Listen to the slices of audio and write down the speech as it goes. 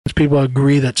people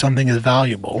agree that something is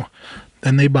valuable,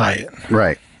 then they buy it.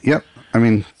 Right. Yep. I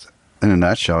mean, in a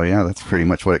nutshell, yeah, that's pretty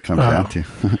much what it comes down to.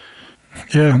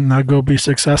 Yeah, now go be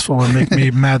successful and make me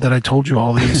mad that I told you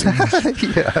all these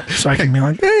things. Yeah. So I can be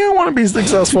like, hey, I want to be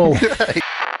successful.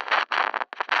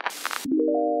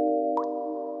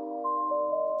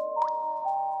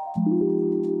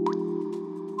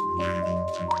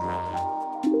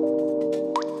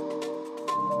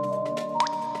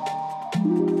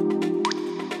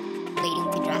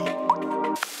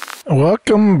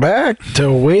 Welcome back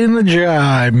to Waiting to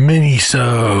Dry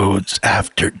Minisodes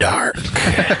After Dark,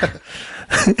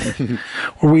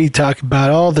 where we talk about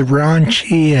all the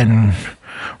raunchy and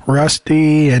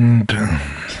rusty and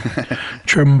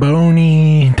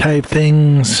trombone type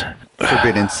things.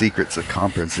 Forbidden secrets of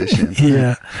composition.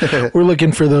 Yeah, we're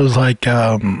looking for those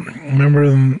remember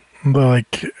the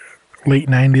late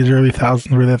 90s, early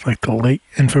 2000s where they have the late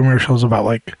infomercials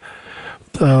about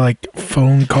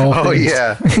phone call Oh, things.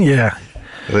 yeah. Yeah.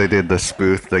 They did the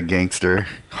spoof, the gangster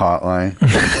hotline.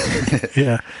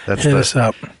 Yeah. That's Hit us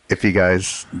up. If you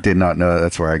guys did not know,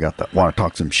 that's where I got that. Want to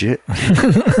talk some shit?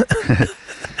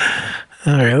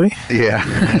 Oh, really? Yeah.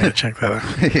 I gotta check that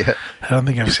out. Yeah. I don't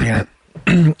think I've seen it.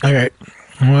 All right.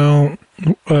 Well,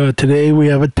 today we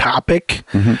have a topic.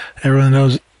 Mm-hmm. Everyone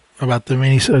knows about the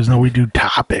minisodes. No, we do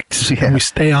topics. Yeah. And we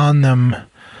stay on them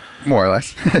More or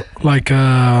less. like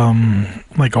a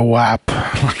WAP.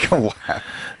 Like a whack.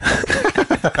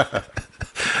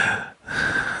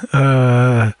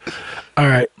 All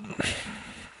right.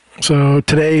 So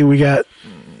today we got,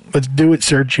 let's do it,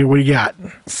 Sergio. What do you got?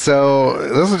 So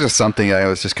this is just something I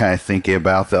was just kind of thinking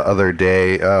about the other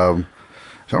day. I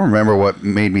don't remember what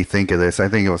made me think of this. I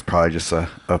think it was probably just a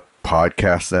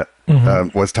podcast that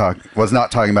was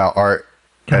not talking about art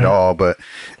at all, but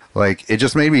it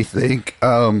just made me think.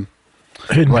 Hidden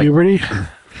puberty?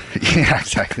 Yeah,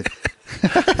 exactly.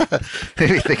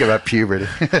 Made me think about puberty.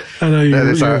 I know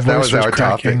that was our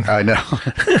cracking. topic. I know.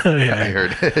 Yeah. I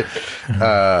heard it.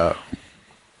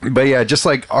 But yeah, just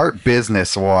art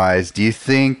business wise, do you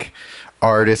think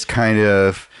artists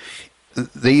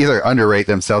they either underrate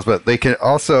themselves, but they can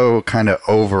also kind of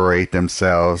overrate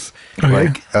themselves,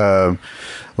 kind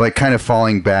of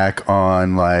falling back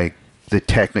on the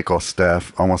technical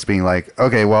stuff, almost being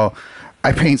okay, well,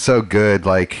 I paint so good,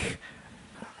 like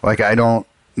I don't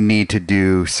need to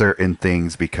do certain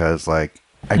things because I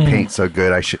paint so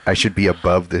good. I should be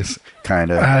above this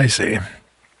kind of. I see.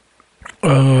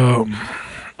 And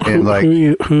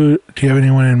who do you have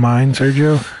anyone in mind,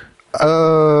 Sergio?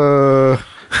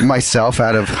 Myself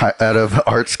out of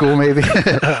art school, maybe.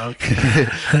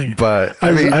 Okay. But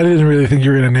I didn't really think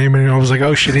you were going to name it. I was like,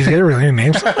 oh shit, he's going to really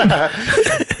name something.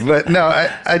 But no,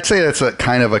 I'd say that's a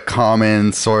kind of a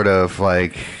common sort of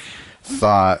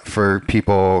thought for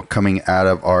people coming out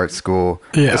of art school,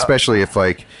 especially if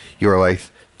you're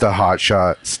the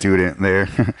hotshot student there.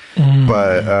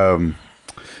 But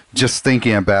just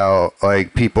thinking about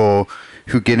people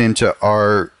who get into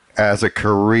art as a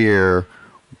career,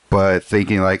 but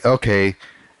thinking okay,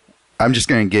 I'm just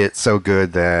going to get so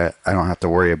good that I don't have to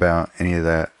worry about any of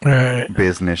that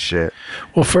business shit.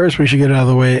 Well, first we should get out of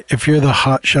the way. If you're the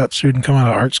hotshot student coming out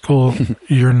of art school,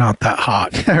 you're not that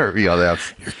hot. You're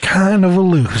Kind of a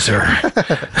loser.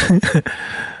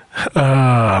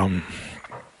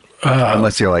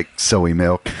 unless you're Soy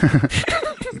Milk.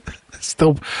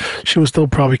 She was still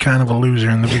probably kind of a loser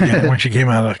in the beginning when she came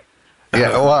out of.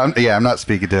 Yeah, well, I'm not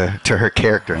speaking to her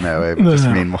character in that way. But just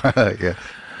mean, yeah.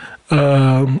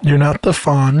 You're not the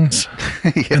Fonz,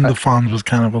 and the Fonz was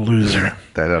kind of a loser.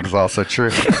 That is also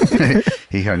true.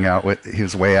 He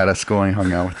was way out of school and he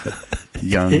hung out with the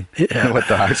young, with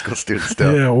the high school students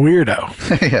still. Yeah,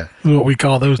 weirdo. Yeah. Is what we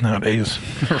call those nowadays.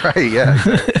 Right, yeah.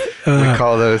 We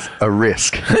call those a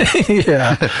risk.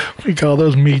 Yeah, we call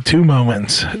those Me Too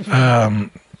moments.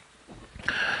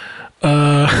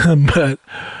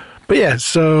 But yeah,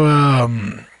 so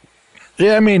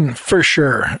yeah, I mean, for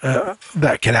sure,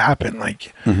 that could happen.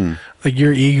 Like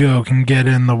your ego can get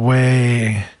in the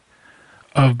way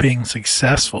of being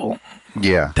successful.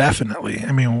 Yeah, definitely.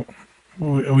 I mean,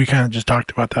 we kind of just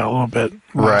talked about that a little bit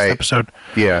last episode.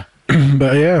 Yeah.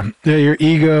 But yeah, your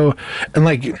ego, and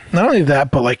not only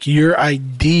that, but your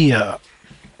idea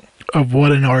of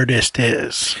what an artist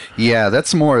is. Yeah,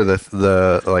 that's more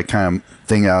the kind of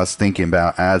thing I was thinking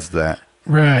about as that.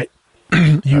 Right.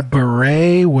 You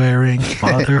beret wearing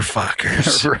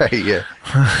motherfuckers. Right,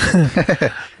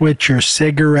 yeah. With your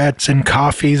cigarettes and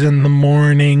coffees in the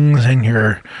mornings and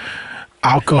your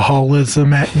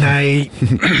alcoholism at night.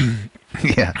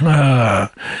 Yeah.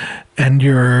 and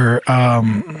your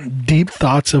deep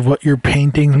thoughts of what your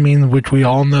paintings mean, which we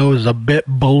all know is a bit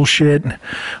bullshit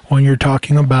when you're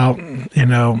talking about, you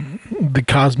know, the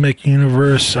cosmic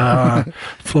universe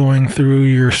flowing through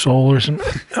your soul or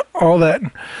something. All that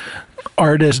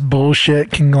artist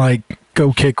bullshit can like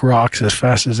go kick rocks as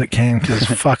fast as it can, because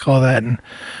fuck all that. And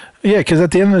yeah, because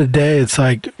at the end of the day, it's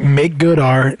like make good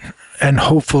art and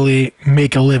hopefully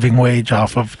make a living wage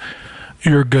off of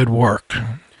your good work.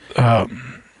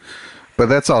 But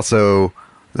that's also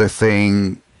the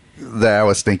thing that I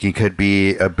was thinking could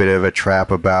be a bit of a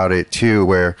trap about it too,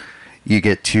 where you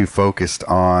get too focused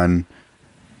on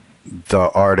the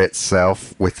art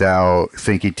itself without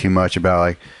thinking too much about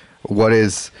like what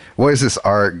is this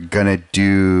art gonna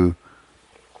do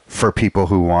for people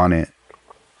who want it.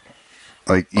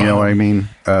 Like, you know what I mean?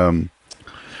 I'm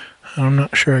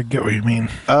not sure I get what you mean.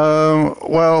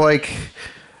 Well, like,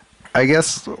 I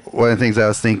guess one of the things I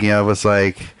was thinking of was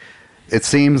like, it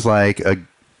seems like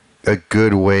a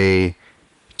good way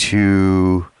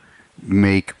to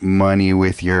make money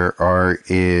with your art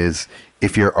is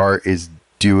if your art is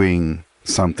doing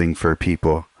something for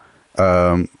people.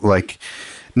 Like,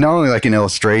 not only like an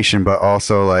illustration, but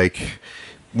also like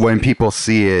when people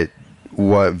see it,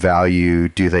 what value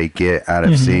do they get out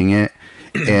of seeing it?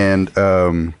 And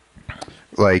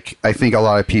like, I think a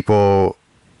lot of people,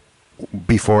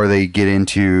 before they get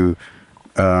into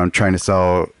trying to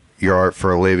sell your art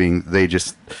for a living, they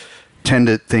just tend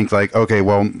to think like, okay,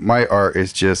 well, my art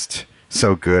is just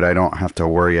so good, I don't have to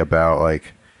worry about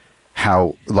like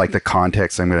how, like, the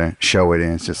context I'm going to show it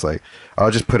in. It's just like,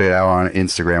 I'll just put it out on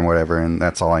Instagram, whatever, and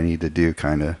that's all I need to do,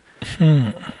 kind of.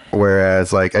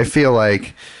 Whereas, like, I feel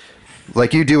like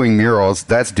you doing murals,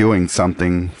 that's doing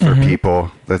something for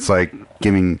people. That's like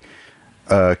giving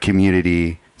a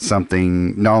community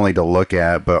something not only to look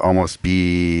at, but almost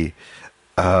be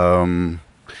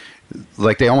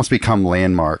like they almost become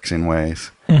landmarks in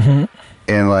ways. And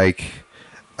like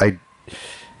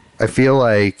I feel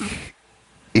like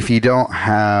if you don't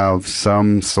have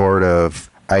some sort of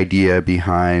idea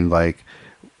behind like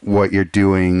what you're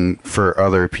doing for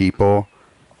other people,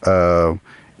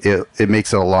 it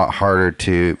makes it a lot harder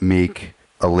to make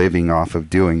a living off of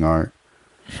doing art.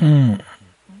 Yeah,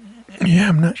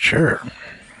 I'm not sure.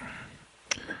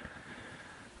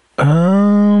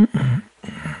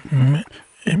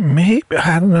 It may,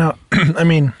 I don't know. I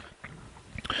mean,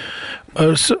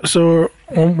 so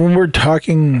when we're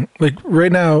talking, like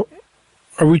right now,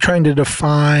 are we trying to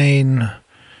define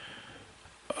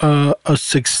a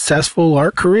successful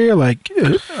art career? Like,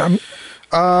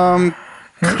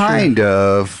 kind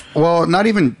of. Well, not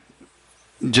even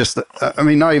just, I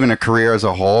mean, not even a career as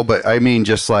a whole, but I mean,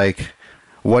 just like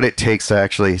what it takes to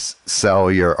actually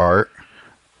sell your art.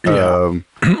 Yeah.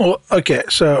 Well, okay.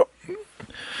 So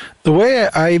the way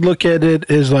I look at it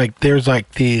is like, there's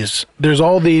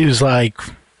all these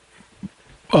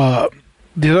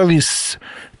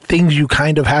things you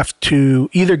kind of have to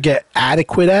either get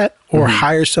adequate at or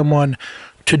hire someone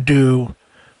to do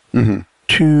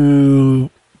to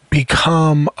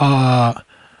become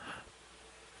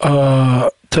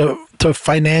to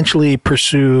financially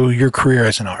pursue your career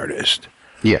as an artist.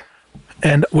 Yeah.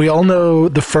 And we all know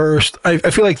I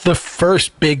feel like the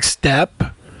first big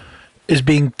step is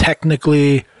being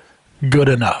technically good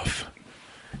enough.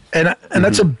 And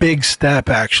that's a big step,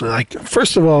 actually. Like,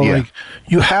 first of all, like,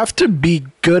 you have to be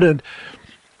good at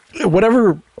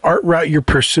whatever art route you're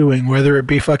pursuing, whether it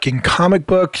be fucking comic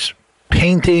books,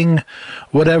 painting,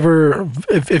 whatever.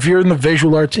 If you're in the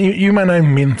visual arts, you might not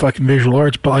even mean fucking visual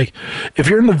arts, but like, if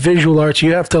you're in the visual arts,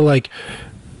 you have to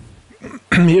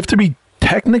be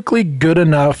technically good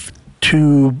enough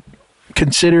to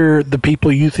consider the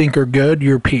people you think are good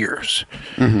your peers.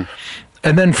 And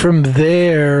then from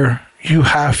there, you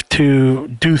have to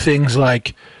do things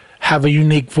like have a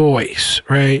unique voice,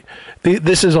 right?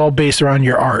 This is all based around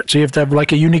your art. So you have to have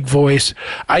like a unique voice.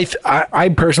 I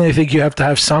personally think you have to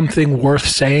have something worth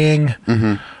saying.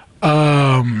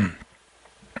 And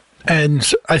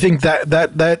I think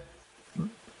that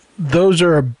those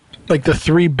are like the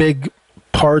three big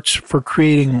parts for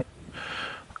creating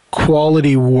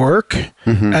quality work.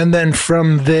 And then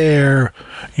from there,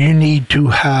 you need to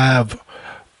have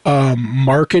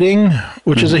marketing,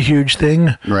 which is a huge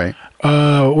thing, right?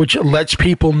 Which lets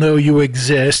people know you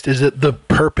exist. Is it the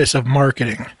purpose of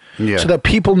marketing? Yeah. So that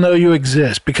people know you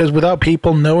exist, because without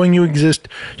people knowing you exist,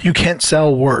 you can't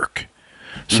sell work.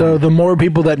 So the more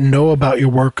people that know about your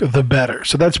work, the better.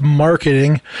 So that's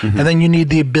marketing. And then you need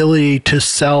the ability to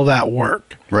sell that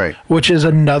work. Right. Which is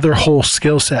another whole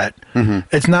skill set.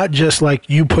 It's not just like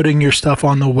you putting your stuff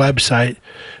on the website.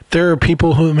 There are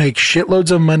people who make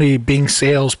shitloads of money being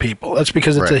salespeople. That's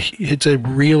because it's a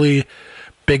really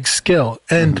big skill.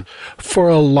 And for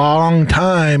a long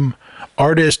time,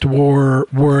 artists were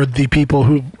the people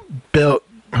who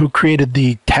created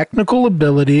the technical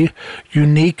ability,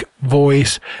 unique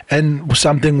voice, and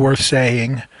something worth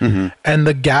saying. And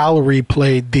the gallery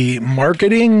played the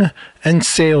marketing and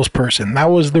salesperson. That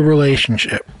was the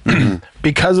relationship.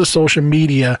 Because of social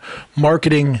media,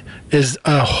 marketing is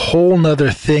a whole nother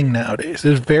thing nowadays.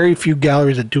 There's very few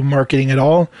galleries that do marketing at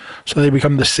all, so they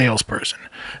become the salesperson.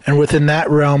 And within that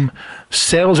realm,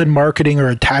 sales and marketing are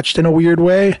attached in a weird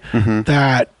way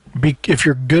that if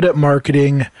you're good at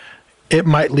marketing, it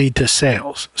might lead to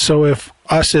sales. So if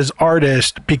us as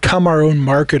artists become our own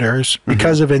marketers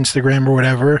because of Instagram or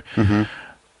whatever,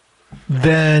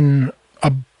 then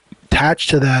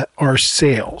attached to that are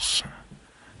sales,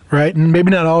 right? And maybe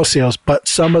not all sales, but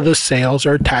some of the sales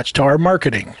are attached to our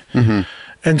marketing.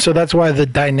 And so that's why the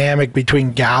dynamic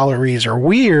between galleries are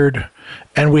weird,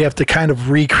 and we have to kind of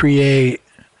recreate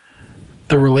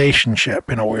the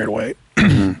relationship in a weird way.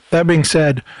 That being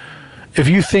said, if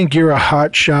you think you're a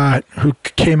hot shot who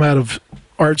came out of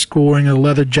art school wearing a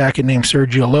leather jacket named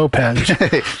Sergio Lopez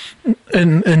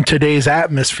in today's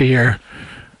atmosphere,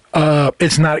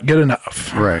 it's not good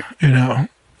enough. Right. You know,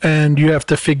 and you have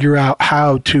to figure out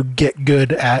how to get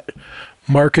good at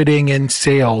marketing and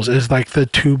sales is like the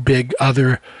two big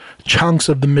other chunks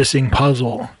of the missing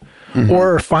puzzle.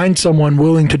 Or find someone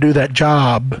willing to do that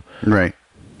job. Right.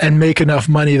 And make enough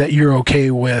money that you're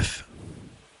okay with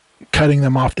cutting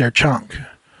them off their chunk.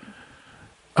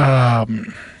 But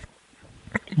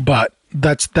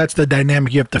that's the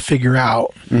dynamic you have to figure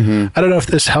out. I don't know if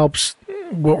this helps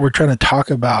what we're trying to talk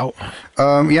about.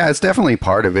 Yeah, it's definitely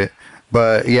part of it.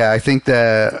 But yeah, I think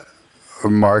that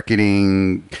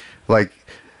marketing that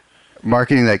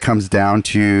comes down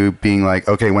to being like,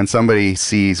 okay, when somebody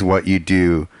sees what you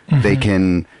do, they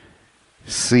can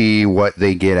see what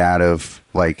they get out of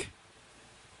like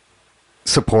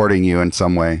supporting you in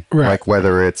some way. Right. Like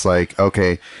whether it's like,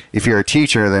 okay, if you're a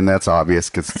teacher, then that's obvious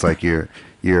because it's like you're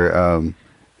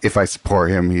if I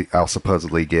support him, I'll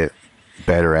supposedly get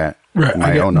better at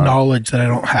my own knowledge that I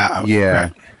don't have. Yeah.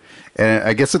 Right. And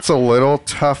I guess it's a little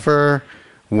tougher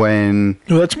when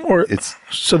that's more,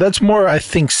 I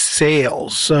think,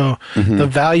 sales. So the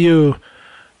value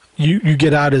you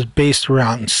get out is based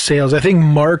around sales. I think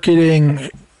marketing.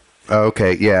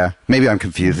 Okay. Yeah. Maybe I'm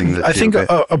confusing this. I think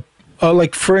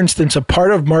like, for instance, a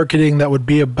part of marketing that would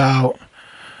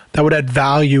add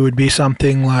value would be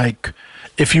something like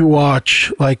if you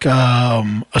watch like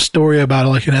a story about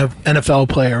like an NFL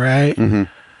player, right?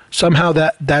 Somehow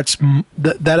that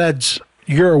adds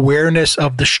your awareness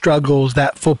of the struggles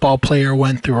that football player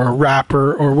went through, or a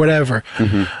rapper or whatever.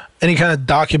 Any kind of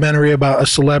documentary about a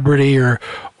celebrity or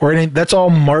any, that's all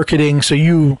marketing. So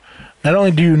you not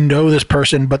only do you know this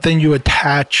person, but then you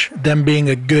attach them being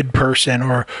a good person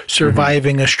or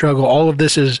surviving a struggle. All of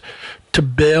this is to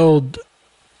build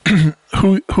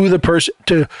who the person,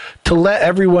 to let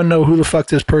everyone know who the fuck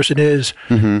this person is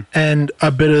and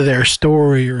a bit of their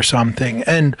story or something.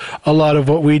 And a lot of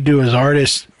what we do as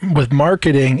artists with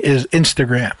marketing is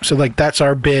Instagram. So like that's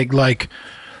our big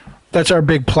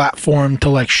platform to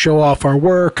like show off our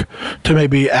work, to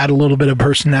maybe add a little bit of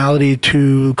personality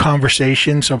to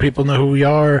conversation so people know who we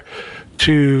are,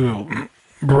 to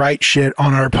write shit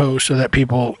on our posts so that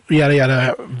people yada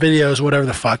yada, videos, whatever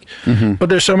the fuck. But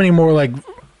there's so many more like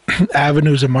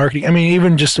avenues of marketing. I mean,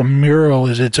 even just a mural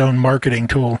is its own marketing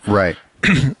tool. Right.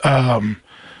 And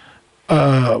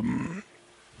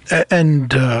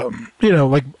you know,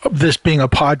 like this being a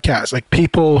podcast, like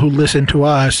people who listen to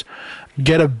us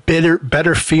get a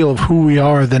better feel of who we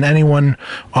are than anyone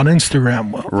on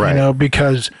Instagram will. Right. You know,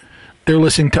 because they're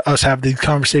listening to us have these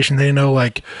conversations. They know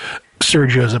like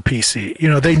Sergio's a PC. You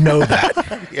know, they know that.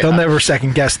 Yeah. They'll never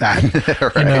second guess that.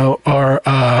 Right. You know, or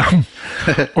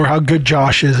how good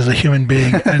Josh is as a human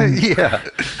being. And yeah.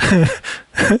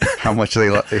 how much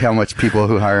people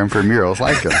who hire him for murals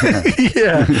like him.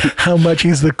 Yeah. How much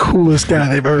he's the coolest guy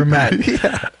they've ever met.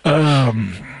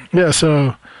 Yeah.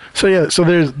 So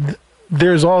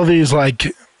there's all these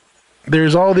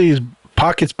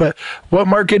pockets, but what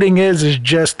marketing is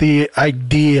just the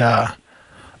idea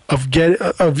of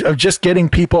just getting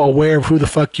people aware of who the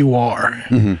fuck you are.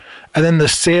 And then the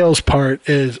sales part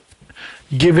is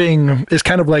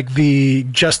kind of like the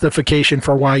justification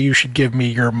for why you should give me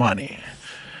your money.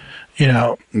 you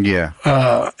know, Yeah.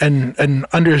 and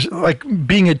under like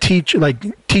being a teacher, like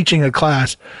teaching a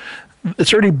class,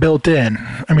 it's already built in.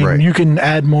 I mean, Right. you can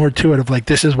add more to it of like,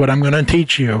 this is what I'm going to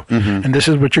teach you, Mm-hmm. and this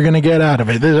is what you're going to get out of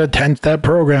it. This is a 10-step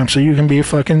program, so you can be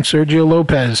fucking Sergio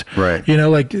Lopez. Right. You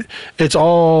know, like it's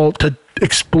all to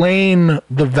explain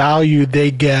the value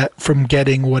they get from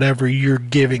getting whatever you're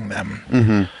giving them.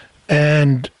 Mm-hmm.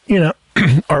 And, you know,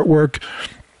 artwork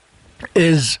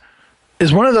is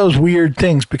one of those weird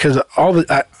things because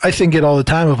I think it all the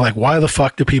time of like, why the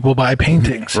fuck do people buy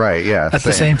paintings? Right. Yeah. At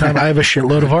the same time, I have a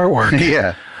shitload of artwork.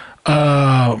 Yeah.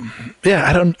 Yeah,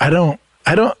 I don't.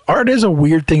 Art is a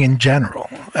weird thing in general,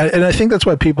 and I think that's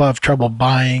why people have trouble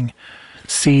buying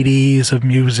CDs of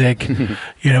music,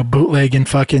 you know, bootlegging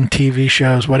fucking TV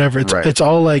shows, whatever. Right. It's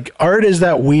all like art is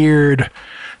that weird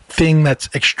thing that's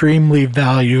extremely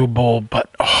valuable, but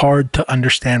hard to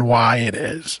understand why it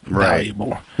is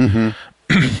valuable. Mm-hmm.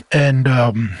 And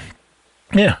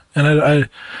yeah, and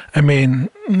I mean,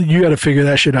 you got to figure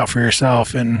that shit out for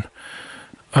yourself. And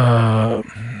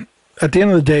at the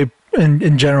end of the day,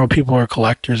 in general, people are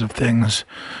collectors of things.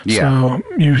 Yeah. So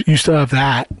you still have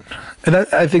that, and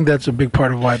I think that's a big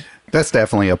part of why. That's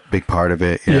definitely a big part of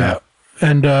it. Yeah,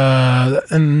 and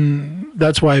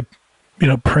that's why, you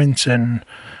know, prints and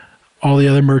all the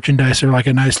other merchandise are like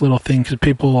a nice little thing because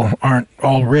people aren't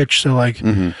all rich. So like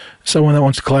someone that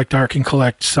wants to collect art can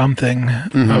collect something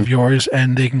of yours,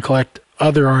 and they can collect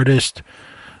other artists'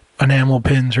 enamel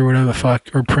pins or whatever the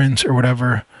fuck, or prints or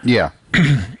whatever. Yeah.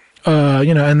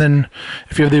 You know, and then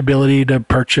if you have the ability to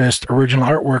purchase original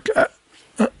artwork,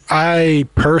 I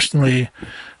personally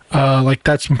like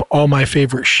that's all my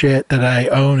favorite shit that I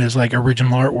own is like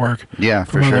original artwork. Yeah,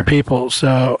 for from sure. other people.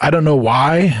 So I don't know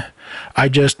why.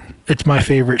 It's my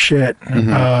favorite shit.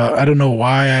 I don't know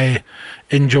why I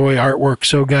enjoy artwork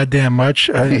so goddamn much.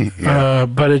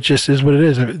 But it just is what it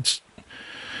is.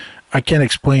 I can't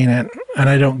explain it, and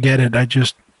I don't get it. It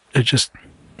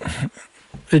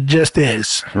just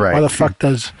is. Right. Why the fuck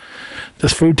does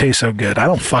food taste so good? I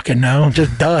don't fucking know. It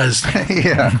just does.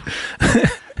 Yeah.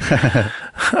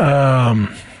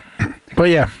 But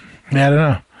yeah, I don't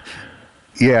know.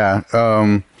 Yeah.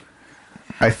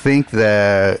 I think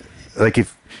that like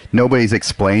if nobody's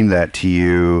explained that to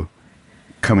you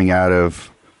coming out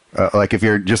of like if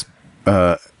you're just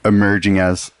emerging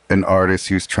as an artist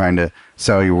who's trying to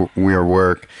sell your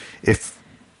work, if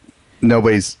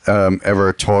nobody's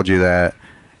ever told you that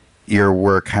your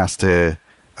work has to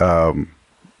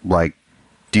like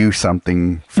do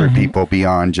something for people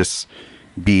beyond just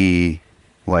be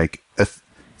like a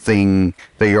thing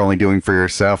that you're only doing for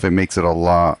yourself, it makes it a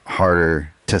lot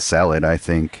harder to sell it, I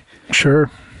think.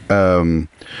 Sure. And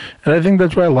I think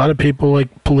that's why a lot of people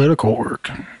like political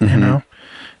work, you know?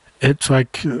 It's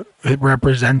like it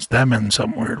represents them in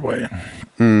some weird way.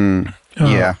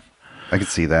 Yeah, I could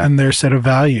see that. And their set of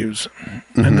values.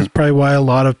 And that's probably why a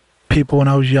lot of people when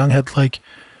I was young had like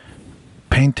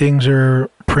paintings or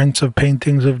prints of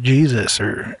paintings of Jesus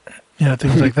or, you know,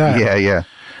 things like that. Yeah.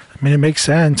 I mean, it makes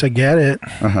sense. I get it.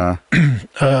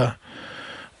 But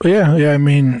yeah, I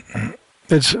mean,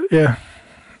 it's, I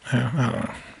don't know.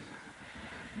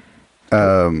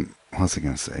 What was I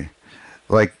going to say?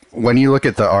 Like, when you look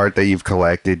at the art that you've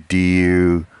collected,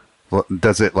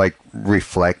 does it like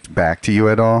reflect back to you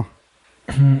at all?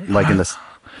 Like in this...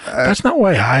 That's not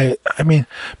why I mean,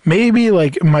 maybe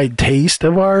like my taste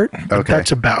of art, but Okay.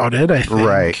 that's about it, I think.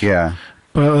 Right, yeah.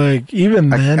 But like, even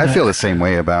then... I feel the same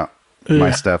way about my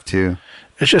stuff, too.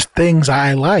 It's just things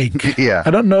I like. Yeah.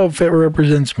 I don't know if it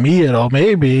represents me at all.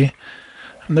 Maybe.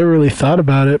 I've never really thought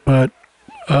about it, but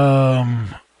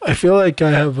I feel like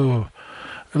I have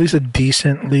at least a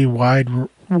decently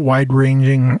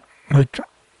wide-ranging like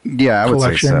Yeah, I would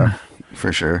collection. say so.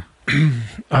 For sure.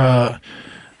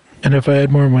 And if I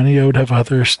had more money, I would have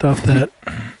other stuff that,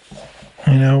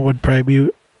 you know, would probably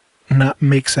not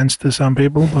make sense to some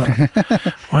people, but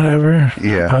whatever.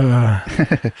 Yeah.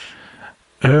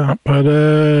 Yeah, but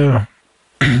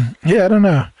yeah, I don't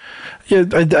know. Yeah,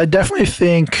 I definitely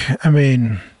think. I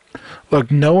mean,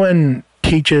 look, no one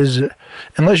teaches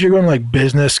unless you're going to like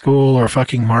business school or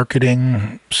fucking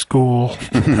marketing school.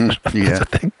 Yeah. That's a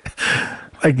thing.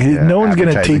 Like no one's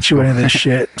gonna advertising teach you any of this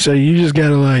shit. So you just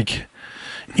gotta like,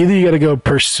 either you gotta go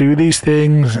pursue these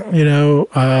things, you know,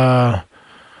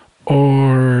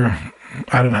 or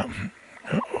I don't know.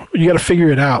 You got to figure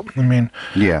it out. I mean,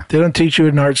 Yeah. they don't teach you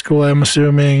in art school, I'm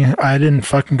assuming. I didn't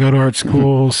fucking go to art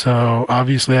school, so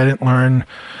obviously I didn't learn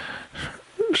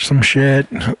some shit,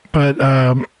 but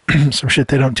some shit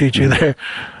they don't teach you there.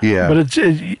 Yeah. But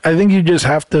I think you just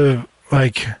have to,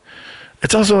 like,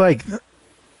 it's also like,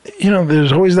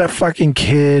 there's always that fucking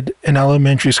kid in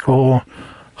elementary school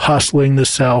hustling to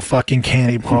sell fucking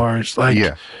candy bars. Like,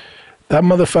 that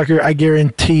motherfucker, I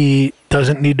guarantee,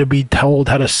 doesn't need to be told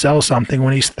how to sell something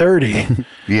when he's 30.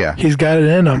 Yeah. He's got it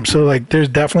in him. So, like, there's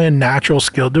definitely a natural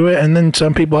skill to it. And then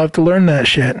some people have to learn that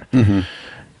shit.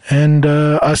 And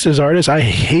us as artists, I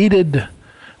hated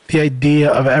the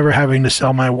idea of ever having to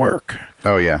sell my work.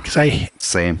 Oh, yeah.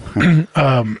 Same.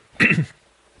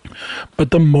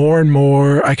 But the more and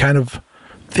more I kind of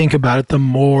think about it, the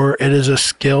more it is a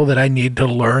skill that I need to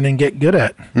learn and get good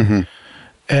at.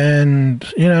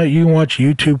 And, you watch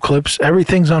YouTube clips.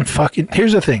 Everything's on fucking...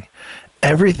 Here's the thing.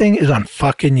 Everything is on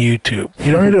fucking YouTube.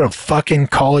 You don't need to go to fucking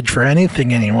college for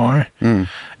anything anymore.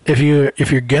 If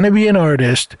you're going to be an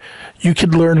artist, you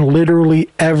could learn literally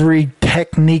every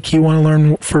technique you want to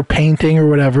learn for painting or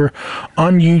whatever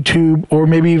on YouTube, or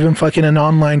maybe even fucking an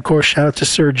online course. Shout out to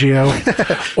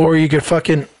Sergio. Or you could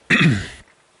fucking...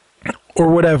 or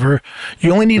whatever.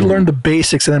 You only need to learn the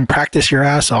basics and then practice your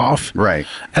ass off. Right.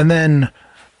 And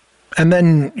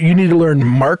then you need to learn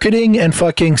marketing and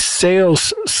fucking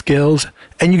sales skills,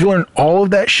 and you can learn all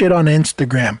of that shit on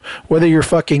Instagram. Whether you're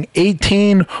fucking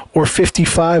 18 or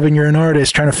 55 and you're an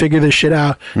artist trying to figure this shit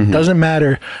out, doesn't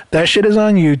matter. That shit is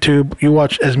on YouTube. You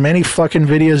watch as many fucking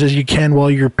videos as you can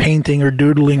while you're painting or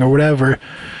doodling or whatever.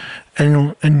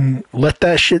 And let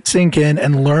that shit sink in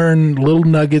and learn little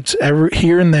nuggets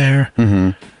here and there.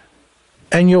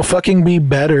 And you'll fucking be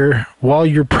better while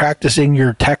you're practicing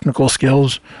your technical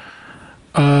skills.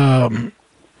 And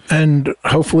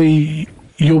hopefully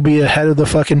you'll be ahead of the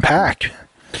fucking pack.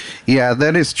 Yeah,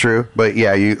 that is true. But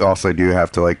yeah, you also do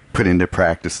have to like put into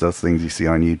practice those things you see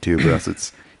on YouTube, or else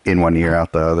it's in one ear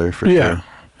out the other for sure.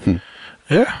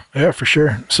 Yeah, for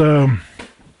sure. So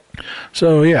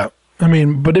yeah. I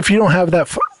mean, but if you don't have that,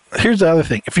 here's the other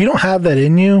thing. If you don't have that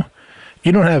in you,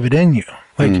 you don't have it in you.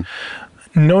 Like,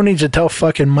 no need to tell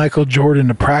fucking Michael Jordan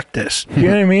to practice. You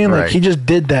know what I mean? Like, he just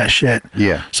did that shit.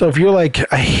 Yeah. So if you're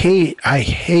like, I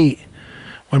hate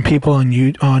when people on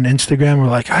Instagram are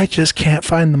like, I just can't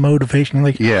find the motivation.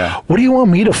 Like, what do you want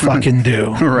me to fucking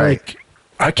do? Like,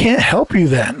 I can't help you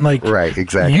then. Like,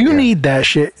 exactly. You need that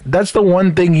shit. That's the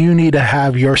one thing you need to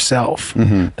have yourself.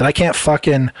 That I can't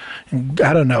fucking,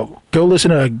 I don't know, go listen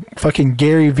to fucking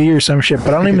Gary Vee or some shit, but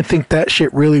I don't even think that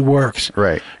shit really works.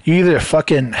 Right. You either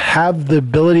fucking have the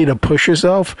ability to push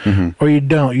yourself or you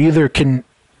don't. You either can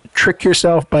trick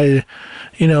yourself by,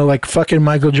 like fucking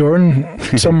Michael Jordan,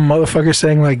 some motherfucker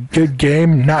saying like, good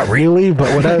game, not really,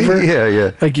 but whatever.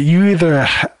 Yeah. Like, you either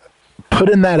put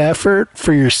in that effort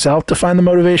for yourself to find the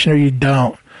motivation or you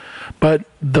don't. But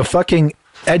the fucking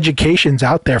education's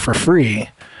out there for free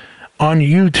on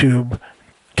YouTube.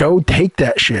 Go take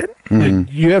that shit.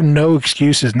 Like, you have no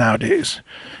excuses nowadays.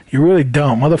 You really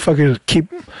don't. Motherfuckers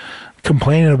keep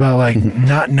complaining about like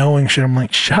not knowing shit. I'm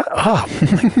like, shut up.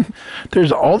 Like,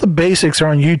 there's all the basics are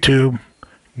on YouTube.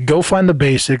 Go find the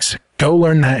basics. Go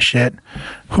learn that shit.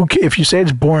 If you say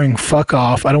it's boring, fuck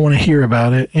off. I don't want to hear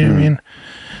about it. You know what I mean?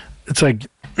 It's like,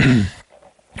 I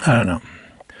don't know.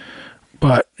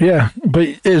 But yeah, but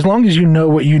as long as you know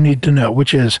what you need to know,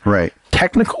 which is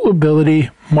technical ability,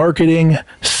 marketing,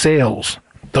 sales.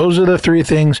 Those are the three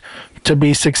things to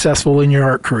be successful in your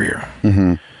art career.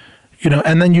 And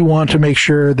then you want to make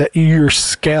sure that you're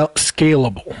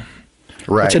scalable.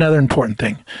 That's another important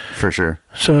thing. For sure.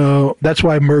 So that's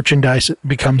why merchandise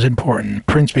becomes important.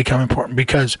 Prints become important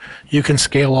because you can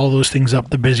scale all those things up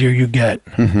the busier you get.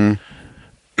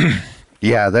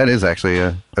 Yeah, that is actually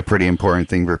a pretty important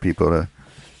thing for people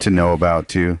to know about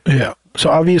too. Yeah. So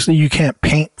obviously you can't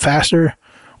paint faster,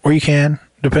 or you can,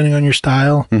 depending on your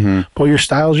style. But your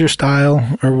style is your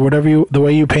style, or whatever the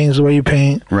way you paint is the way you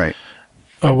paint. Right.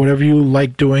 Or whatever you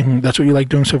like doing, that's what you like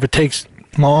doing. So if it takes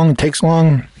long, it takes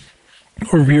long.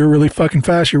 Or if you're really fucking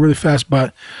fast, you're really fast.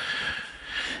 But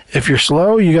if you're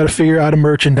slow, you got to figure out how to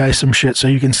merchandise some shit so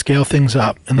you can scale things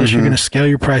up. Unless you're going to scale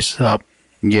your prices up.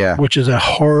 Yeah. Which is a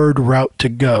hard route to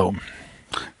go.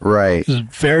 Right.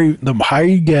 The higher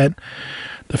you get,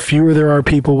 the fewer there are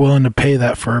people willing to pay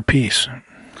that for a piece.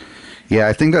 Yeah,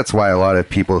 I think that's why a lot of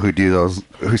people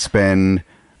who spend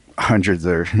hundreds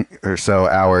or so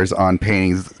hours on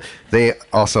paintings, they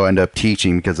also end up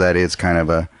teaching, because that is kind of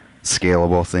a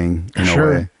scalable thing in a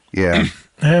way. Yeah.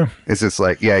 Yeah. It's just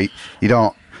like, you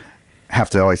don't have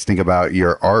to always think about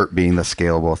your art being the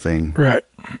scalable thing. Right.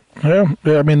 Yeah.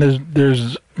 I mean,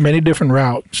 there's many different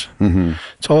routes.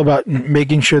 It's all about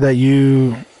making sure that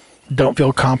you don't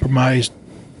feel compromised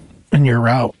in your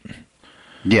route.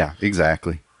 Yeah,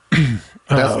 exactly.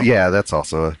 That's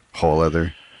also a whole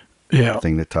other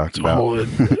thing to talk about.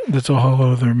 That's a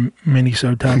whole other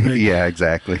minisode topic. Yeah,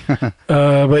 exactly.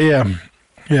 But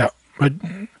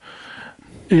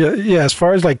as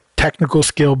far as like technical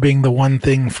skill being the one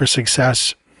thing for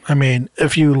success, I mean,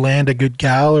 if you land a good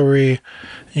gallery,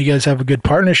 you guys have a good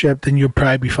partnership, then you'll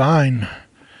probably be fine.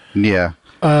 Yeah.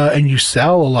 And you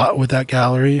sell a lot with that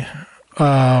gallery.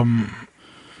 But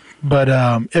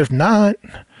if not,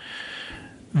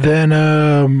 then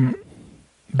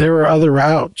there are other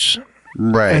routes.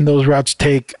 Right. And those routes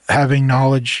take having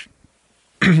knowledge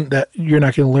that you're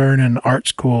not going to learn in art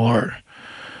school or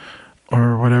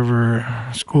whatever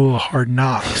school of hard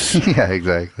knocks. Yeah,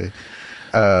 exactly.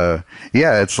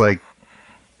 It's like,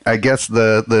 I guess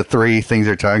the three things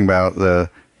they're talking about, the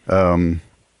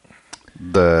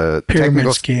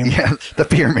pyramid scheme. Yeah, the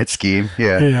pyramid scheme.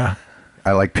 Yeah. Yeah.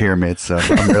 I like pyramids, so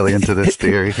I'm really into this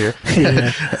theory here.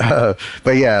 Yeah.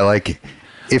 But yeah, like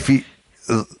if you,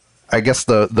 I guess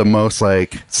the most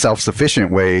like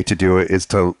self-sufficient way to do it is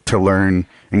to learn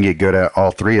and get good at all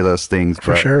three of those things.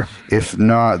 For but sure. If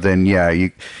not, then yeah,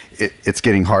 it's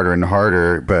getting harder and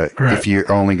harder. But if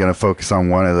you're only going to focus on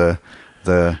one of the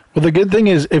well, the good thing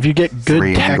is if you get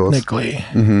good technically,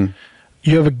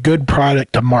 you have a good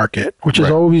product to market, which is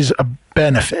always a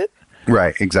benefit.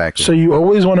 Right, exactly. So you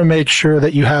always want to make sure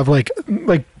that you have like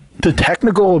the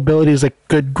technical ability is like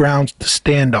good grounds to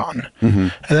stand on.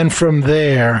 And then from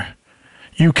there,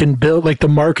 you can build, like the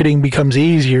marketing becomes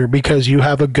easier because you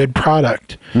have a good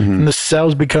product. And the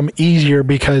sales become easier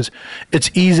because it's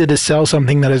easy to sell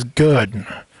something that is good.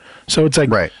 So it's like,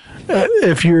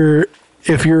 if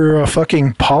you're a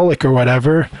fucking Pollock or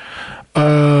whatever,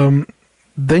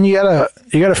 then you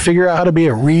gotta figure out how to be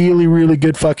a really, really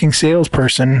good fucking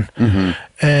salesperson,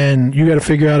 and you gotta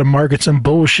figure out how to market some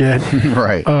bullshit,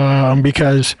 right?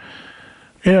 Because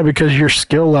your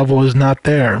skill level is not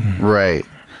there, right?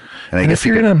 And if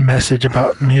you're gonna message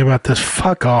me about this,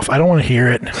 fuck off. I don't want to hear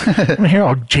it. I want to hear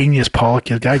how genius Pollock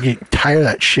is. I get tired of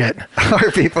that shit. Are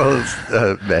people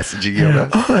messaging you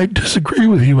about? Oh, I disagree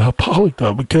with you about Pollock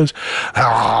though, because.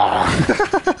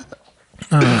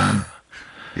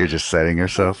 You're just setting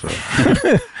yourself up.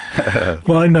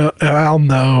 Well, I'll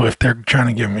know if they're trying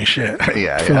to give me shit.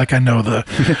 Yeah, I feel like I know the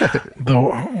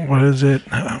what is it?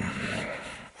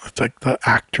 It's like the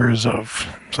actors of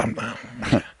something.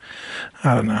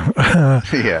 I don't know.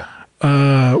 Yeah.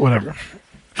 Whatever.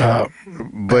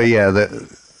 But yeah,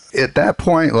 at that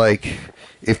point, like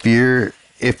if your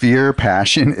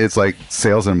passion is like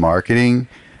sales and marketing,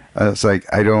 it's like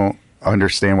I don't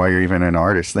understand why you're even an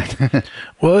artist then.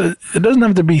 Well, it doesn't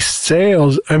have to be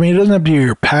sales. I mean, it doesn't have to be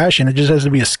your passion. It just has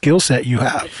to be a skill set you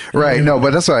have. Right. No,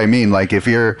 but that's what I mean. Like if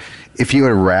you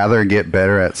would rather get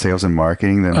better at sales and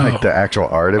marketing than like the actual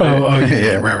art of it. Oh,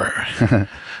 yeah. Right.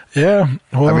 Yeah.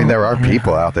 Well, I mean, there are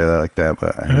people out there that like that,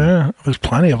 but there's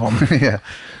plenty of them. Yeah.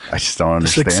 I just don't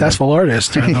understand. The successful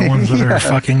artists are the ones that are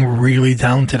fucking really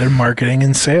talented in marketing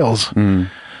and sales.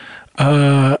 And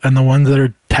the ones that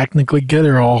are technically good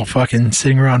are all fucking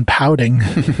sitting around pouting.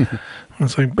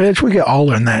 It's like, bitch, we can all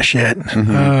learn that shit.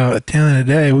 At the end of the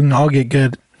day, we can all get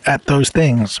good at those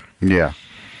things. Yeah.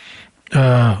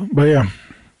 But yeah.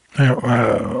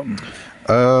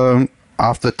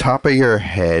 Off the top of your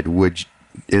head,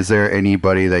 is there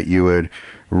anybody that you would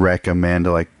recommend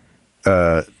to like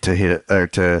to hit or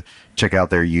to check out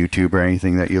their YouTube or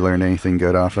anything that you learned anything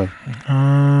good off of?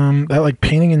 That like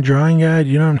painting and drawing guide,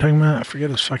 you know what I'm talking about? I forget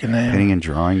his fucking name. Painting and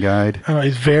drawing guide? I know,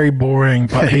 he's very boring,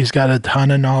 but he's got a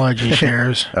ton of knowledge he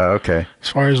shares. Oh, okay. As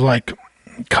far as like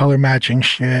color matching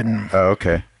shit and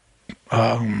okay.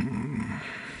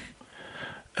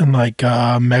 And like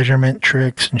measurement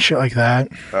tricks and shit like that.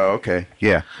 Oh, okay.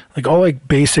 Yeah. Like all like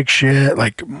basic shit.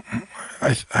 Like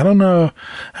I don't know.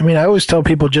 I mean, I always tell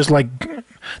people just like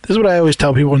this is what I always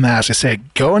tell people when they ask. I say,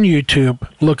 go on YouTube,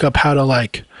 look up how to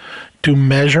like do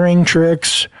measuring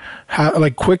tricks, how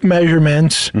like quick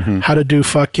measurements, how to do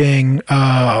fucking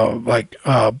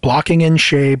blocking in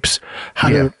shapes, how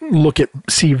to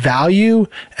see value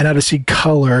and how to see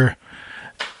color.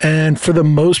 And for the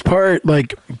most part,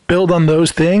 like build on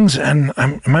those things. And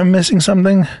am I missing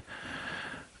something?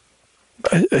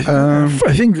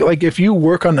 I think like if you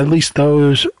work on at least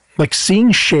those, like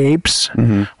seeing shapes,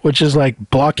 which is like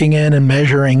blocking in and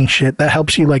measuring shit, that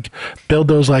helps you like build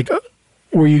those like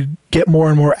where you get more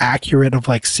and more accurate of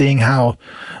like seeing how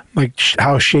like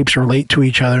how shapes relate to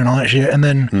each other and all that shit. And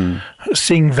then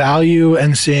seeing value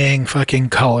and seeing fucking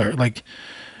color. Like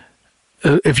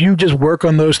if you just work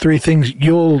on those three things,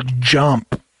 you'll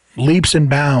jump leaps and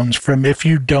bounds from if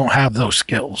you don't have those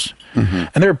skills. And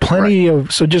there are plenty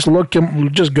of, so just go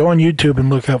on YouTube and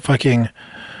look up fucking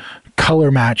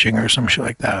color matching or some shit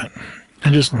like that.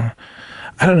 And just, I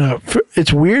don't know.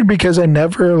 It's weird because I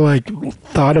never like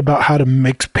thought about how to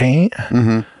mix paint.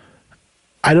 Mm-hmm.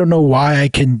 I don't know why I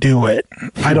can do it.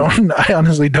 I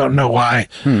honestly don't know why.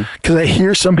 Because I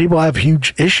hear some people have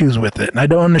huge issues with it, and I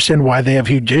don't understand why they have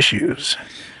huge issues.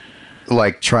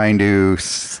 Like trying to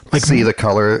see the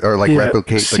color or like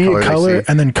replicate the color. See a color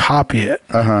and then copy it.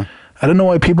 I don't know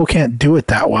why people can't do it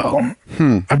that well.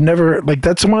 I've never, like,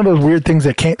 that's one of those weird things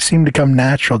that can't seem to come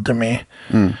natural to me.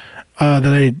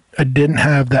 That I didn't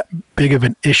have that big of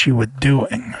an issue with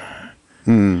doing.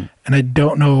 And I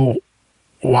don't know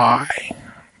why.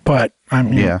 But I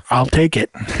mean, I'll take it.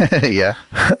 Yeah.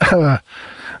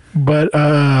 But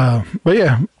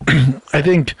yeah, I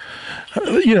think,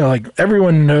 like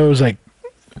everyone knows, like,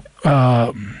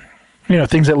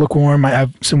 things that look warm might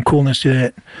have some coolness to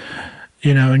it,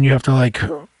 and you have to like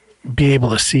be able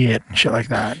to see it and shit like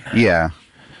that. Yeah.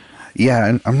 Yeah.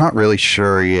 And I'm not really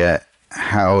sure yet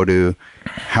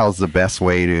how's the best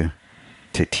way to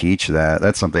teach that.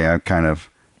 That's something I'm kind of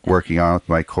working on with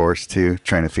my course too,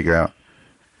 trying to figure out.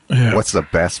 Yeah. What's the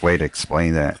best way to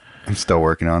explain that? I'm still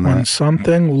working on that. When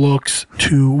something looks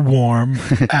too warm,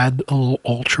 add a little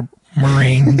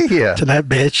ultramarine to that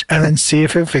bitch and then see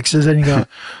if it fixes it. And you go,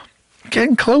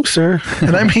 getting closer.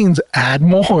 And that means add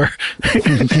more.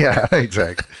 Yeah,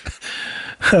 exactly.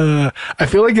 I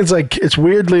feel like it's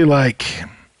weirdly like,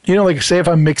 like say if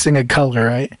I'm mixing a color,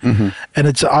 right? And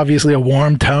it's obviously a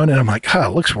warm tone and I'm like, it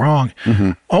looks wrong.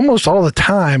 Almost all the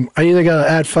time, I either got to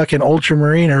add fucking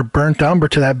ultramarine or burnt umber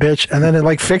to that bitch and then it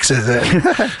like fixes it.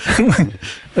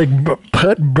 Like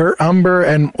put burnt umber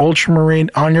and ultramarine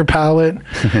on your palette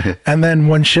and then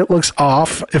when shit looks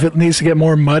off, if it needs to get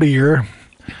more muddled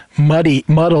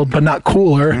but not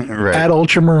cooler, add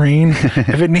ultramarine.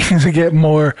 If it needs to get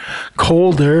more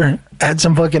colder, add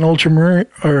some fucking ultramarine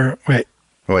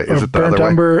Wait, is it the burnt other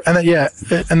umber, way?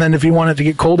 and then if you want it to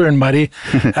get colder and muddy,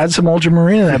 add some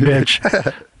ultramarine in that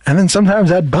bitch, and then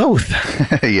sometimes add both.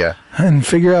 Yeah, and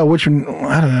figure out which one.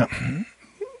 I don't know.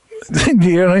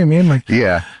 You know what I mean? Like,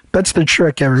 yeah, that's the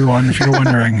trick, everyone. If you're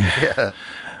wondering,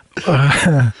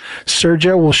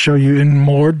 Sergio will show you in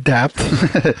more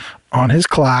depth on his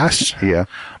class. Yeah.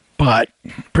 But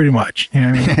pretty much, you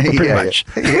know what I mean? Pretty much.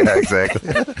 Yeah,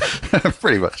 exactly.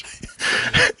 Pretty much.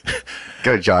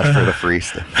 Go Josh for the free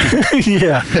stuff.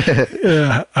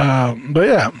 But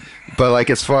yeah. But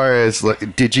like, as far as,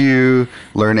 did you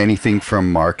learn anything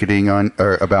from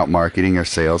about marketing or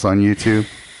sales on YouTube?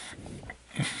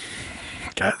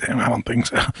 God damn, I don't think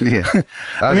so. Yeah.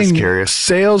 I was just curious.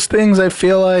 Sales things, I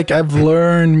feel like I've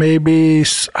learned maybe,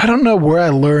 I don't know where I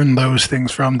learned those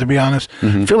things from, to be honest.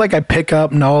 I feel like I pick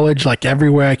up knowledge like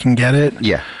everywhere I can get it.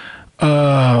 Yeah.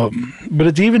 But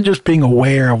it's even just being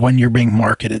aware of when you're being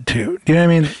marketed to. Do you know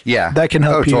what I mean? Yeah. That can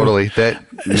help you. Totally. That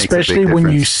makes especially a big when you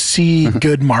difference. see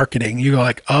good marketing. You go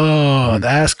like, oh,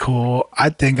 that's cool. I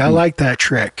think I like that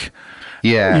trick.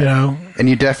 Yeah. And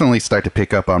you definitely start to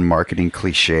pick up on marketing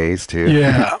cliches too.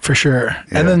 Yeah, for sure.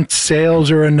 Yeah. And then sales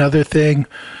are another thing.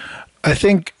 I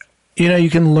think,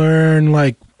 you can learn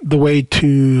like the way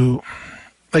to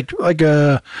like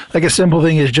a simple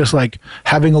thing is just like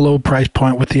having a low price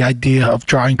point with the idea of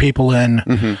drawing people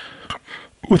in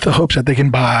with the hopes that they can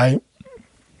buy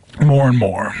more and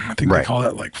more. I think they call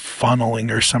that like funneling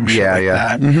or some shit like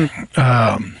that.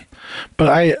 But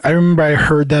I remember I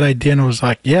heard that idea and I was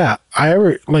like,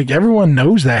 everyone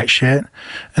knows that shit.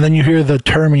 And then you hear the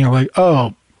term and you're like,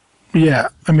 oh, yeah.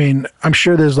 I mean, I'm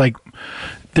sure there's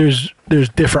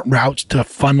different routes to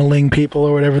funneling people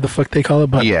or whatever the fuck they call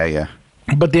it. But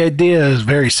But the idea is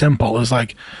very simple. It's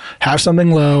like have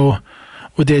something low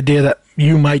with the idea that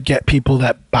you might get people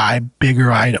that buy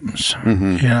bigger items.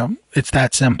 It's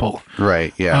that simple.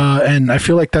 Right. Yeah. And I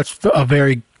feel like that's a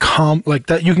very like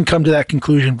that you can come to that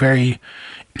conclusion very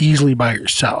easily by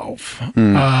yourself.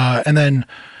 And then,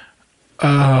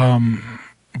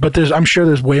 but I'm sure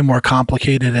there's way more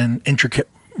complicated and intricate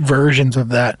versions of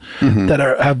that that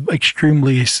have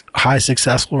extremely high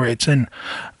successful rates. And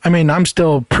I mean, I'm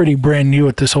still pretty brand new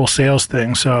at this whole sales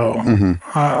thing. So,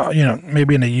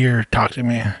 maybe in a year, talk to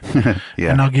me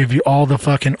and I'll give you all the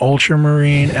fucking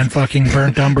ultramarine and fucking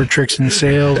burnt umber tricks in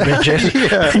sales, bitches.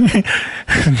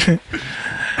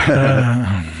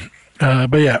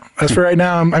 But yeah, as for right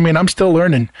now, I'm still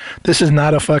learning. This is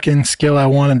not a fucking skill I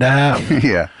wanted to have.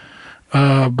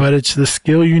 But it's the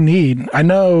skill you need. I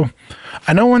know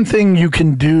one thing you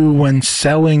can do when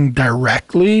selling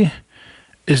directly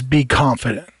is be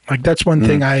confident. Like that's one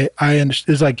thing I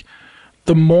understand is like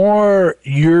the more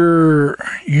you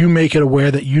make it aware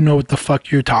that you know what the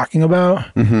fuck you're talking about,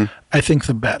 I think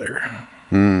the better.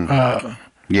 And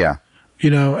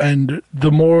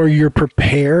the more you're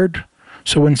prepared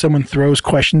So when someone throws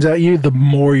questions at you, the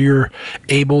more you're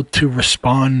able to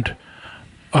respond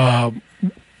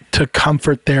to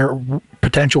comfort their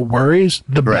potential worries,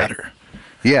 the better.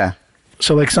 Yeah.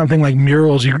 So like something like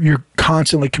murals, you're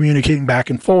constantly communicating back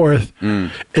and forth.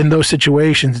 In those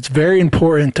situations. It's very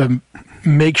important to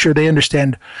make sure they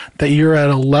understand that you're at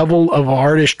a level of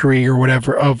artistry or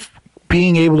whatever of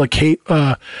being able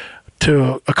to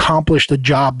accomplish the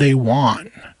job they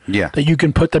want. Yeah. That you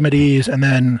can put them at ease, and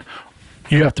then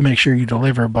you have to make sure you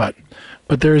deliver. But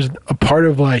there's a part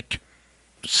of like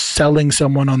selling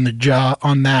someone on the job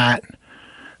on that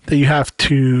you have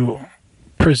to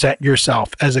present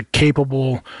yourself as a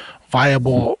capable,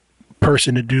 viable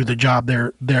person to do the job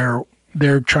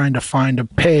they're trying to find to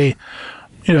pay,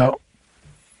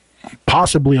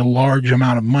 possibly a large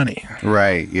amount of money.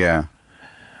 Right. Yeah.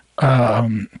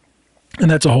 And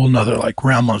that's a whole nother like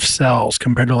realm of sales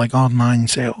compared to like online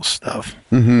sales stuff.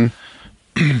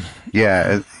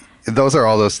 Yeah. Those are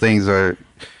all those things where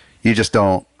you just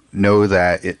don't know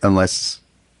that unless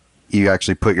you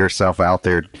actually put yourself out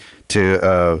there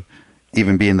to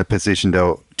even be in the position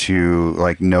to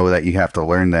like know that you have to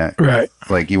learn that. Right.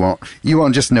 Like you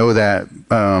won't just know that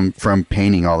from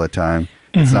painting all the time.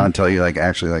 It's not until you like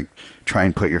actually like try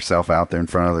and put yourself out there in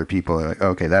front of other people. They're like,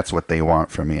 okay, that's what they want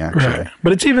from me actually. Right.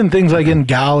 But it's even things like in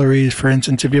galleries, for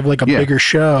instance, if you have like a bigger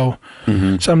show,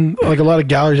 some like a lot of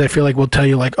galleries I feel like will tell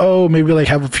you like, oh, maybe like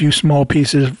have a few small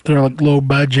pieces that are like low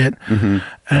budget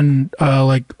and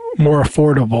like more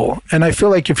affordable. And I feel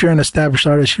like if you're an established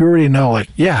artist, you already know like,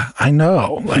 yeah, I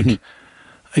know. Like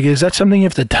is that something you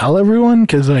have to tell everyone?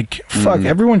 Because like fuck,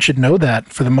 everyone should know that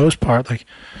for the most part. Like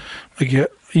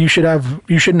you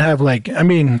shouldn't have like, I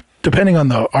mean, depending on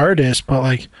the artist, but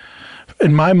like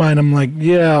in my mind, I'm like,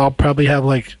 yeah, I'll probably have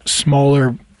like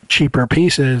smaller, cheaper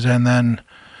pieces and then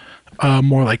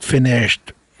more like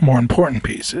finished, more important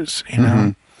pieces, you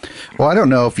know? Well, I don't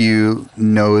know if you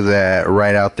know that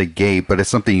right out the gate, but it's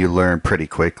something you learn pretty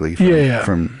quickly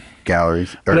from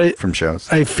galleries or from shows.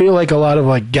 I feel like a lot of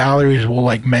like galleries will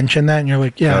like mention that and you're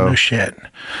like, yeah, no shit.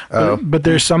 But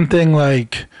there's something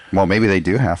like, well, maybe they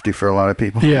do have to for a lot of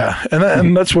people. Yeah.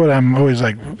 And that's what I'm always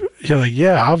like, you're like,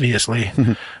 yeah, obviously.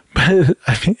 But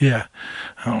I think, yeah,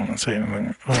 I don't want to say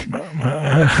anything.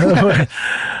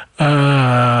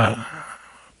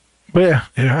 But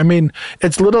yeah, I mean,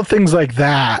 it's little things like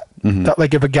that, that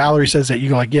like if a gallery says that, you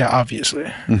go like, yeah, obviously.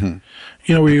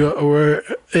 You know, where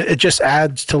it just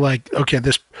adds to like, okay,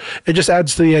 it just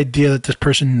adds to the idea that this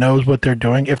person knows what they're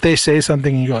doing. If they say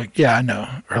something and you go like, yeah, I know,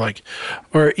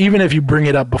 or even if you bring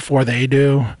it up before they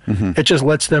do, it just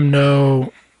lets them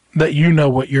know that you know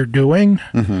what you're doing.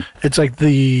 It's like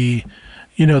the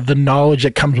knowledge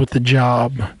that comes with the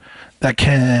job that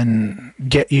can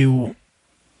get you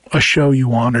a show you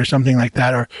want or something like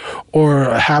that, or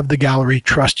have the gallery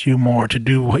trust you more to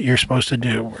do what you're supposed to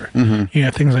do, or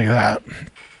things like that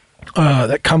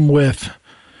that come with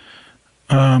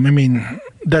I mean,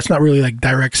 that's not really like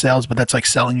direct sales, but that's like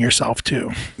selling yourself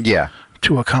to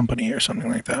a company or something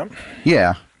like that.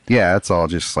 It's all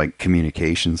just like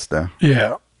communication stuff. But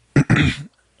yeah,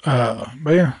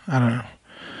 I don't know.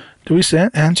 Do we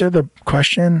answer the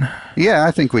question? Yeah,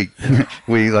 I think we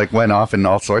like went off in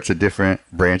all sorts of different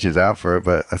branches out for it,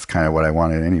 but that's kind of what I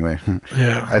wanted anyway.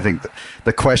 Yeah. I think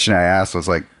the question I asked was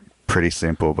like pretty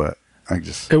simple, but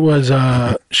it was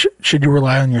should you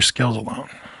rely on your skills alone?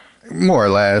 More or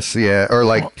less, yeah. Or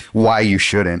like why you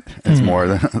shouldn't. It's more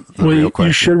the real question.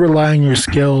 You should rely on your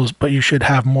skills, but you should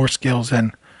have more skills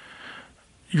than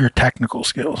your technical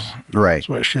skills. Right. That's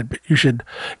what it should be. You should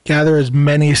gather as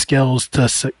many skills to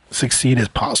succeed as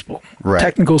possible. Right.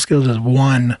 Technical skills is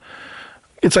one.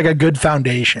 It's like a good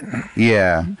foundation.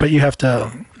 Yeah. But you have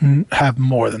to have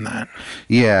more than that.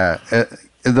 Yeah.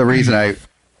 The reason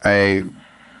I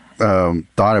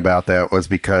thought about that was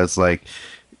because like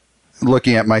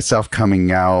looking at myself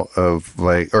coming out of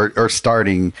like or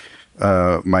starting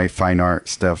my fine art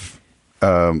stuff.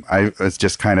 I was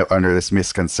just kind of under this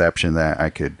misconception that I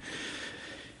could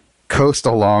coast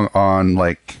along on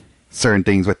like certain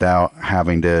things without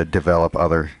having to develop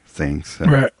other things. So,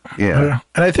 right. Yeah.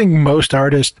 And I think most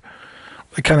artists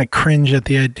like kind of cringe at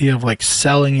the idea of like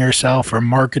selling yourself or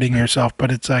marketing yourself,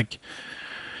 but it's like,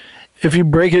 if you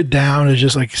break it down, it's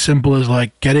just like simple as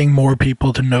like getting more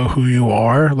people to know who you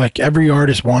are. Like every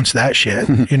artist wants that shit.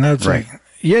 It's right. like,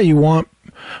 yeah, you want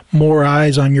more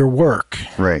eyes on your work.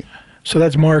 Right. So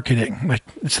that's marketing. Like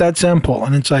it's that simple.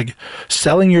 And it's like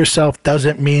selling yourself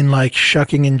doesn't mean like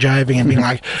shucking and jiving and being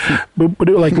like,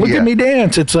 like look at me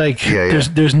dance. It's like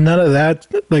there's none of that.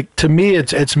 Like to me,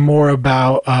 it's more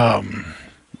about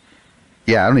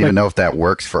Yeah, I don't even know if that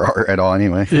works for art at all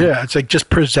anyway. Yeah, it's like just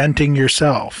presenting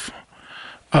yourself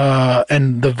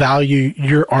and the value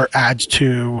your art adds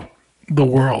to the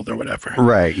world or whatever.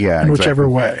 Right, yeah. In whichever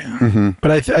way.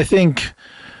 But I think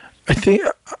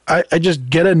I just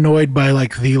get annoyed by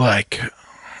like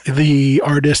the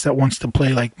artist that wants to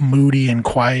play like moody and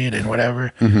quiet and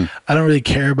whatever. I don't really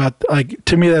care about, like,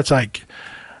 to me that's like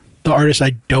the artist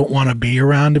I don't want to be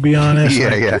around, to be honest. Yeah,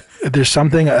 like, yeah. There's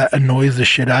something that annoys the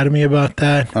shit out of me about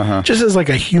that. Just as like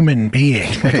a human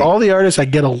being. Like all the artists I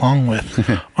get along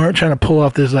with aren't trying to pull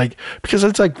off this, like, because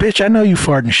it's like, bitch, I know you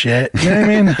fart and shit. You know what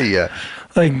I mean? Yeah.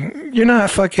 Like, you're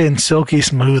not fucking silky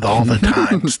smooth all the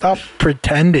time. Stop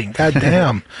pretending. God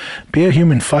damn. Be a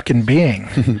human fucking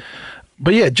being.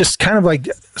 But yeah, just kind of like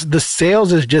the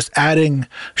sales is just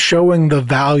showing the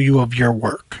value of your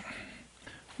work.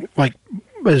 Like,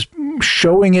 is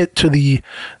showing it to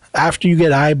after you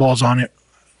get eyeballs on it,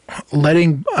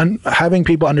 having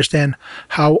people understand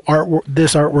how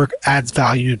this artwork adds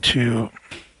value to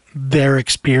their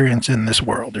experience in this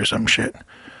world or some shit.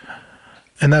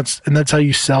 And that's how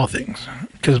you sell things.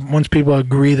 Because once people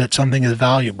agree that something is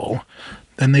valuable,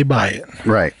 then they buy it.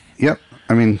 Right. Yep.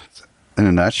 I mean, in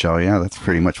a nutshell, yeah, that's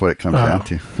pretty much what it comes down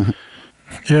to.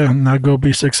 Yeah, now go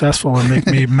be successful and make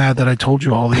me mad that I told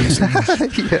you all these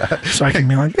things. Yeah. So I can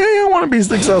be like, hey, I want to be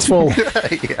successful.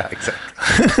 Yeah,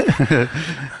 exactly.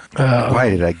 Why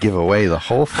did I give away the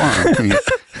whole farm?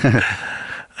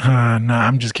 No,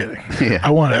 I'm just kidding. Yeah.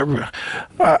 I want everyone.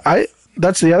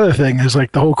 That's the other thing is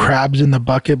like the whole crabs in the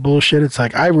bucket bullshit. It's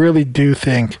like, I really do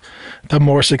think the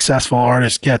more successful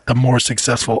artists get, the more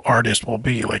successful artist will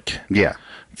be. Like, yeah.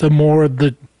 The more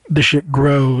the shit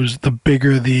grows, the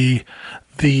bigger the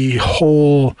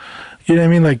whole, you know what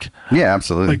I mean? Like, yeah,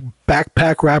 absolutely. Like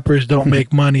backpack rappers don't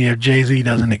make money if Jay-Z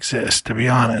doesn't exist, to be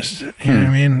honest. You know what I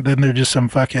mean? Then they're just some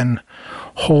fucking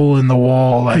hole in the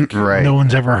wall, like no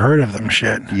one's ever heard of them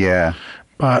shit. Yeah.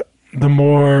 But the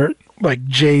more like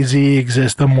Jay-Z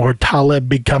exists, the more Talib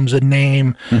becomes a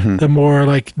name, the more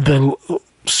like the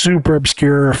super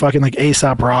obscure fucking like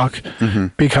A$AP Rock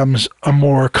becomes a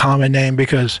more common name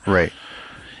because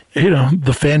you know,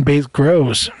 the fan base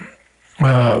grows.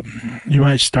 You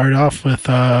might start off with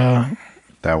that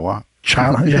WAP.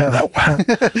 That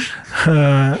WAP.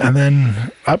 And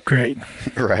then upgrade.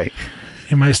 Right.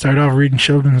 You might start off reading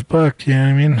children's books, you know what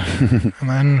I mean? And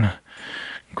then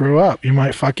grow up. You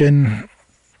might fucking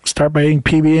start by eating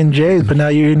PB&Js, but now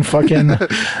you're eating fucking...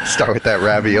 Start with that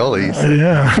raviolis.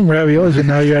 Yeah, raviolis, and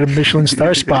now you're at a Michelin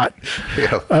star spot.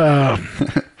 Yep.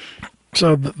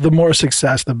 So the more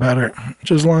success, the better.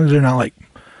 Just as long as they're not like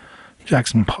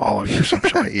Jackson Pollock or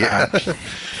something like that.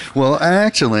 Well,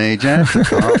 actually, Jackson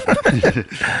Pollock.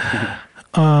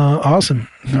 Awesome.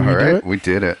 All right, we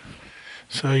did it.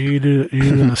 So you do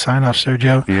the sign off,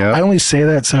 Sergio. Yeah. I only say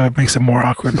that so it makes it more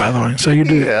awkward, by the way. So you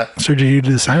do, Sergio. You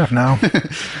do the sign off now.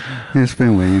 It's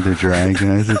been waiting to dry,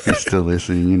 guys. If you're still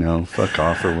listening, you know, fuck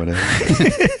off or whatever.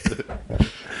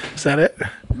 Is that it?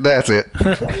 That's it.